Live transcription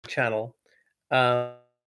channel.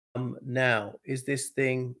 Now, is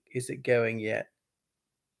it going yet?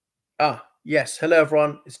 Yes. Hello,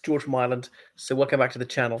 everyone. It's George from Ireland. So welcome back to the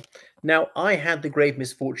channel. Now, I had the grave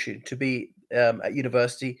misfortune to be at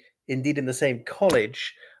university, indeed in the same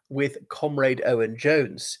college, with Comrade Owen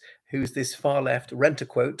Jones, who's this far left renter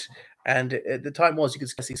quote. And at the time was you could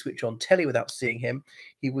scarcely switch on telly without seeing him.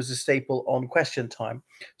 He was a staple on Question Time.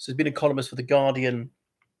 So he's been a columnist for The Guardian.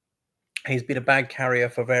 He's been a bag carrier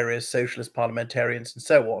for various socialist parliamentarians and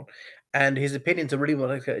so on. And his opinions are really more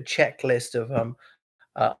like a checklist of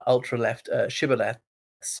ultra left shibboleths.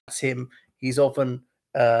 That's him. He's often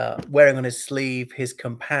wearing on his sleeve his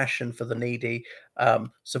compassion for the needy.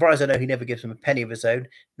 So far as I know, he never gives him a penny of his own.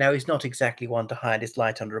 Now, he's not exactly one to hide his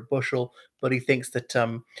light under a bushel, but he thinks that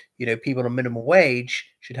people on minimum wage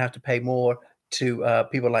should have to pay more to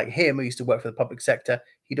people like him who used to work for the public sector.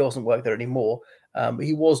 He doesn't work there anymore.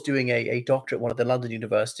 He was doing a doctorate at one of the London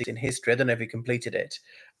universities in history. I don't know if he completed it.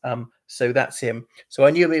 So that's him. So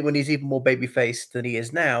I knew him when he's even more baby-faced than he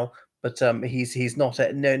is now, but he's not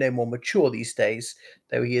no more mature these days,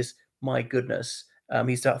 though he is, my goodness,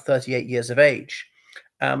 he's about 38 years of age.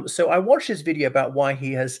 So I watched his video about why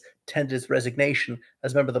he has tendered his resignation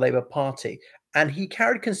as a member of the Labour Party, and he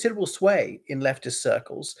carried considerable sway in leftist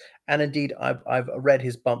circles. And indeed, I've read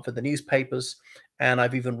his bump for the newspapers, and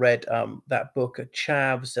I've even read that book,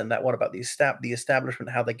 Chavs, and that one about the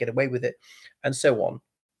establishment, how they get away with it, and so on.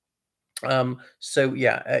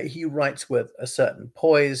 He writes with a certain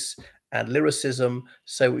poise and lyricism,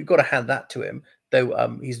 so we've got to hand that to him.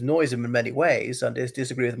 Though he's noisome in many ways and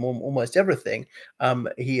disagree with him almost everything,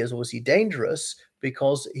 he is obviously dangerous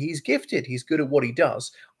because he's gifted. He's good at what he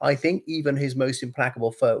does. I think even his most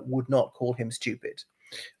implacable foe would not call him stupid.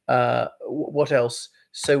 What else?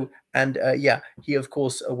 He of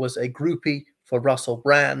course was a groupie for Russell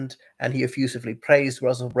Brand, and he effusively praised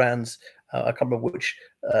Russell Brand's I can't remember which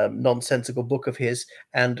nonsensical book of his,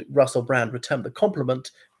 and Russell Brand returned the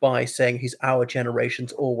compliment by saying he's our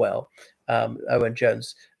generation's Orwell. Owen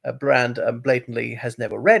Jones. Brand blatantly has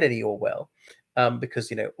never read any Orwell because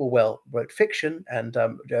Orwell wrote fiction, and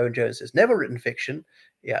Owen Jones has never written fiction.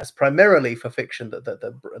 Yeah, it's primarily for fiction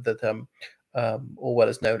that Orwell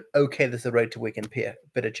is known. Okay, there's the road to Wigan Pier,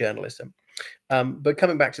 bit of journalism. But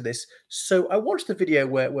coming back to this, so I watched the video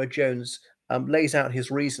where Jones lays out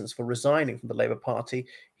his reasons for resigning from the Labour Party.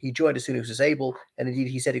 He joined as soon as he was able, and indeed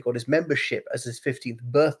he said he got his membership as his 15th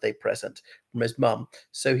birthday present from his mum.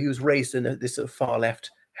 So he was raised in this sort of far-left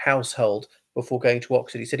household before going to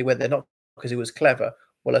Oxford. He said he went there not because he was clever.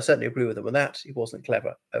 Well, I certainly agree with him on that. He wasn't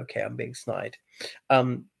clever. Okay, I'm being snide.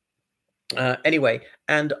 Anyway,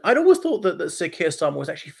 and I'd always thought that Sir Keir Starmer was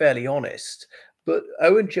actually fairly honest, but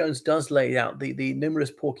Owen Jones does lay out the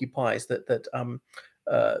numerous porcupines that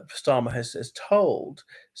Starmer has told.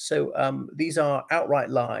 So these are outright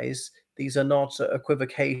lies. These are not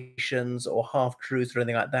equivocations or half-truths or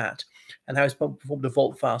anything like that. And how he's performed a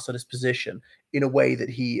volte-face on his position in a way that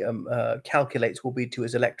he calculates will be to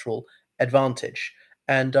his electoral advantage.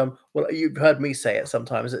 And well, you've heard me say it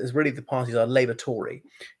sometimes. It's really the parties are Labour-Tory.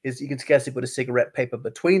 Is you can scarcely put a cigarette paper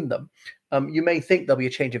between them. You may think there'll be a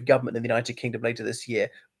change of government in the United Kingdom later this year,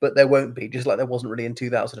 but there won't be. Just like there wasn't really in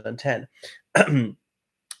 2010.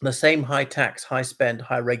 The same high tax, high spend,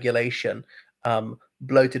 high regulation,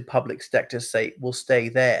 bloated public sector will stay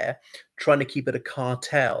there, trying to keep it a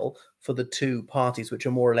cartel for the two parties, which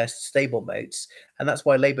are more or less stablemates. And that's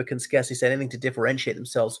why Labour can scarcely say anything to differentiate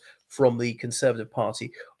themselves from the Conservative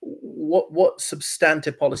Party. What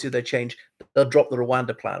substantive policy do they change? They'll drop the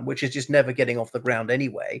Rwanda plan, which is just never getting off the ground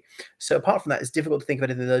anyway. So apart from that, it's difficult to think of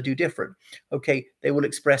anything they'll do different. Okay, they will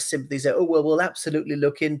express sympathy, say, oh, well, we'll absolutely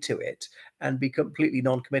look into it, and be completely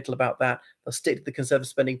non-committal about that. They'll stick to the Conservative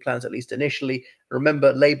spending plans, at least initially.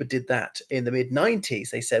 Remember, Labour did that in the mid-90s,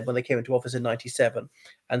 they said, when they came into office in 97,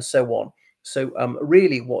 and so on. So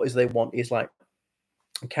really what they want is like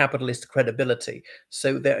capitalist credibility.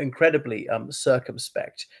 So they're incredibly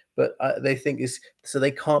circumspect, but they think so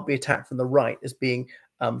they can't be attacked from the right as being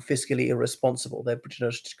fiscally irresponsible. They're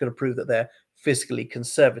just going to prove that they're fiscally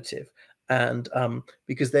conservative. And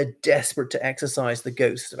because they're desperate to exercise the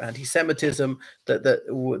ghost of anti-Semitism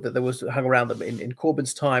that was hung around them in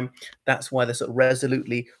Corbyn's time. That's why they're sort of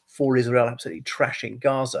resolutely for Israel, absolutely trashing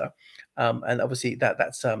Gaza. And obviously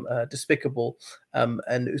that's despicable. And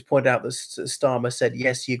it was pointed out that Starmer said,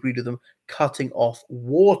 yes, he agreed with them cutting off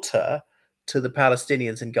water to the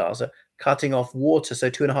Palestinians in Gaza, cutting off water so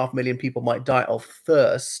 2.5 million people might die of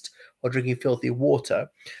thirst or drinking filthy water.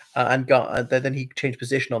 And then he changed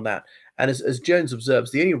position on that. And as Jones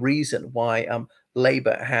observes, the only reason why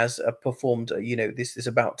Labour has performed, this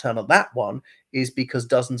about turn on that one is because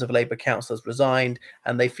dozens of Labour councillors resigned,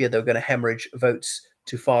 and they feared they were going to hemorrhage votes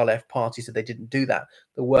to far left parties if they didn't do that.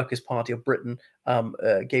 The Workers' Party of Britain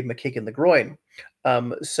gave him a kick in the groin.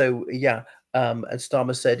 So yeah, and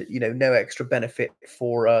Starmer said, no extra benefit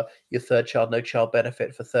for your third child, no child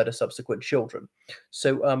benefit for third or subsequent children.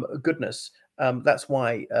 So goodness, that's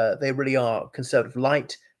why they really are conservative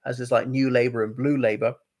light, as is like New Labour and Blue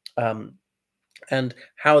Labour. And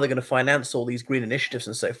how are they going to finance all these green initiatives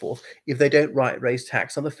and so forth if they don't raise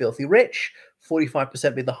tax on the filthy rich?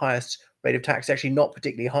 45% being the highest rate of tax, actually not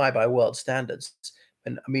particularly high by world standards.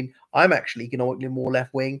 And I mean, I'm actually economically more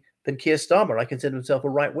left wing than Keir Starmer. I consider myself a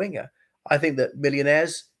right winger. I think that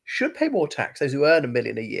millionaires should pay more tax. Those who earn $1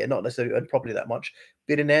 million a year, not necessarily earn properly that much,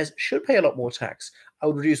 billionaires should pay a lot more tax. I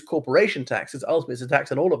would reduce corporation taxes. Ultimately, it's a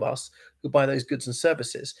tax on all of us who buy those goods and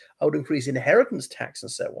services. I would increase inheritance tax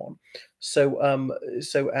and so on.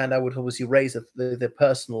 And I would obviously raise the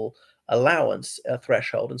personal allowance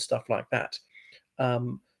threshold and stuff like that.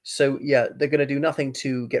 So yeah, they're going to do nothing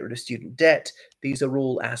to get rid of student debt. These are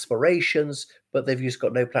all aspirations, but they've just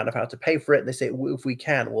got no plan of how to pay for it. And they say, well, if we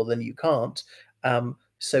can, well, then you can't.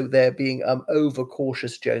 So they're being over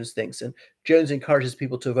cautious, Jones thinks. And Jones encourages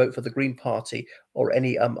people to vote for the Green Party or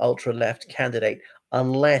any ultra left candidate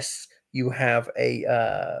unless you have a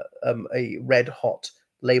red hot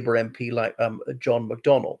Labour MP like John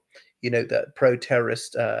McDonnell. That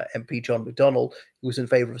pro-terrorist MP John McDonnell, who was in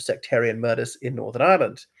favour of sectarian murders in Northern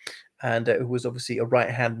Ireland, and who was obviously a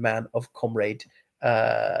right-hand man of Comrade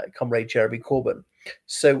Jeremy Corbyn.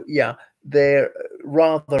 So yeah, they're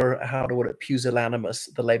rather, how to put it,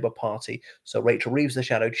 pusillanimous, the Labour Party. So Rachel Reeves, the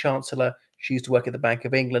Shadow Chancellor, she used to work at the Bank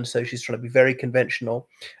of England, so she's trying to be very conventional.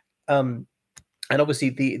 And obviously,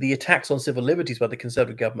 the attacks on civil liberties by the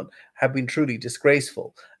Conservative government have been truly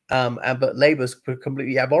disgraceful. But Labour's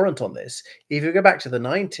completely abhorrent on this. If you go back to the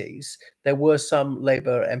 90s, there were some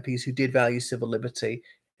Labour MPs who did value civil liberty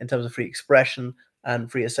in terms of free expression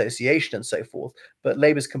and free association and so forth. But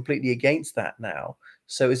Labour's completely against that now.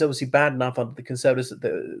 So it's obviously bad enough under the Conservatives,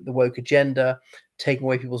 the woke agenda, taking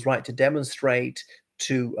away people's right to demonstrate,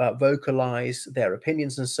 to vocalise their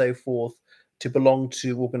opinions and so forth, to belong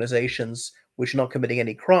to organisations which are not committing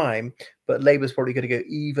any crime. But Labour's probably going to go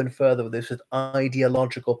even further with this, with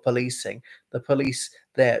ideological policing. The police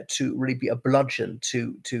there to really be a bludgeon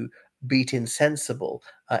to beat insensible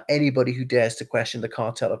anybody who dares to question the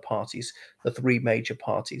cartel of parties, the three major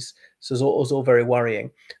parties. So it's all very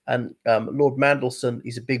worrying. And Lord Mandelson,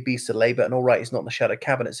 he's a big beast of Labour, and all right, he's not in the shadow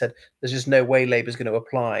cabinet, said there's just no way Labour's going to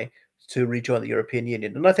apply to rejoin the European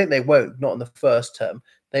Union. And I think they won't, not in the first term.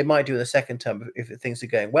 They might do in the second term if things are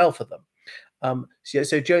going well for them.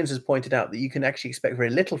 So Jones has pointed out that you can actually expect very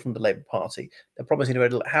little from the Labour Party. They're promising very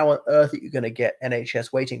little. How on earth are you going to get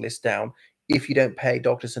NHS waiting lists down if you don't pay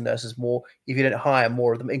doctors and nurses more, if you don't hire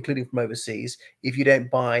more of them, including from overseas, if you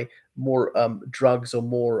don't buy more drugs or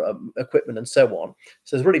more equipment and so on?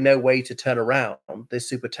 So there's really no way to turn around this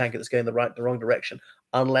super tanker that's going the wrong direction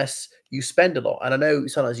unless you spend a lot. And I know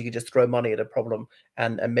sometimes you can just throw money at a problem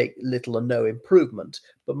and make little or no improvement,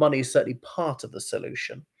 but money is certainly part of the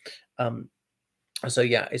solution. So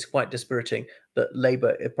yeah, it's quite dispiriting that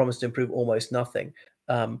Labour promised to improve almost nothing.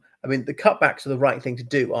 I mean, the cutbacks are the right thing to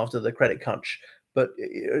do after the credit crunch, but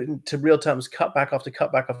to real terms, cutback after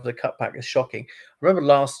cutback after cutback is shocking. I remember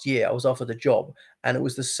last year I was offered a job, and it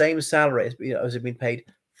was the same salary as had been paid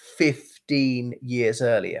 15 years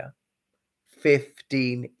earlier.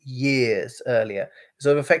 15 years earlier.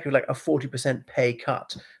 So effectively like a 40% pay cut.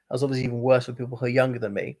 That was obviously even worse for people who are younger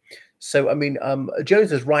than me. So, I mean,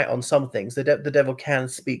 Jones is right on some things. The devil can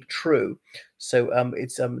speak true. So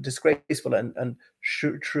it's disgraceful and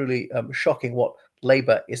truly shocking what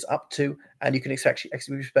Labour is up to. And you can actually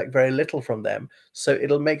expect very little from them. So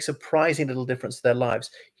it'll make surprising little difference to their lives.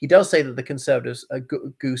 He does say that the Conservatives'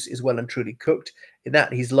 goose is well and truly cooked. In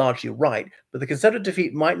that, he's largely right. But the Conservative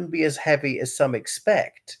defeat mightn't be as heavy as some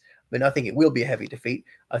expect. I mean, I think it will be a heavy defeat.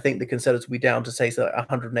 I think the Conservatives will be down to, say,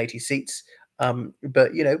 180 seats.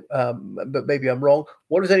 But maybe I'm wrong.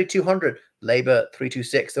 What is only 200? Labour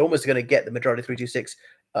 326. They're almost going to get the majority 326.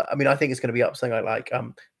 I mean, I think it's going to be up something like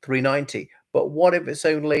 390. But what if it's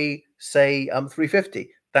only, say, 350?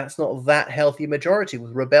 That's not that healthy majority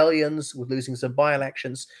with rebellions, with losing some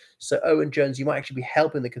by-elections. So, Owen Jones, you might actually be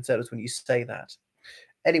helping the Conservatives when you say that.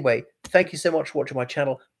 Anyway, thank you so much for watching my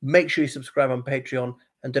channel. Make sure you subscribe on Patreon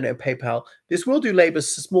and donate on PayPal. This will do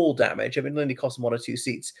Labour's small damage. I mean, it only costs them 1 or 2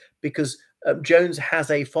 seats because Jones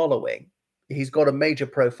has a following. He's got a major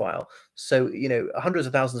profile. So, hundreds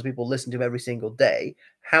of thousands of people listen to him every single day.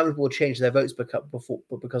 How many people will change their votes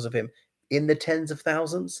because of him? In the tens of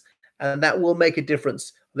thousands. And that will make a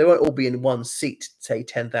difference They won't all be in one seat, say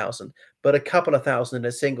 10,000, but a couple of thousand in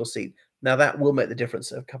a single seat. Now that will make the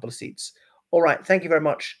difference of a couple of seats. All right. Thank you very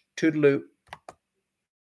much. Toodaloo.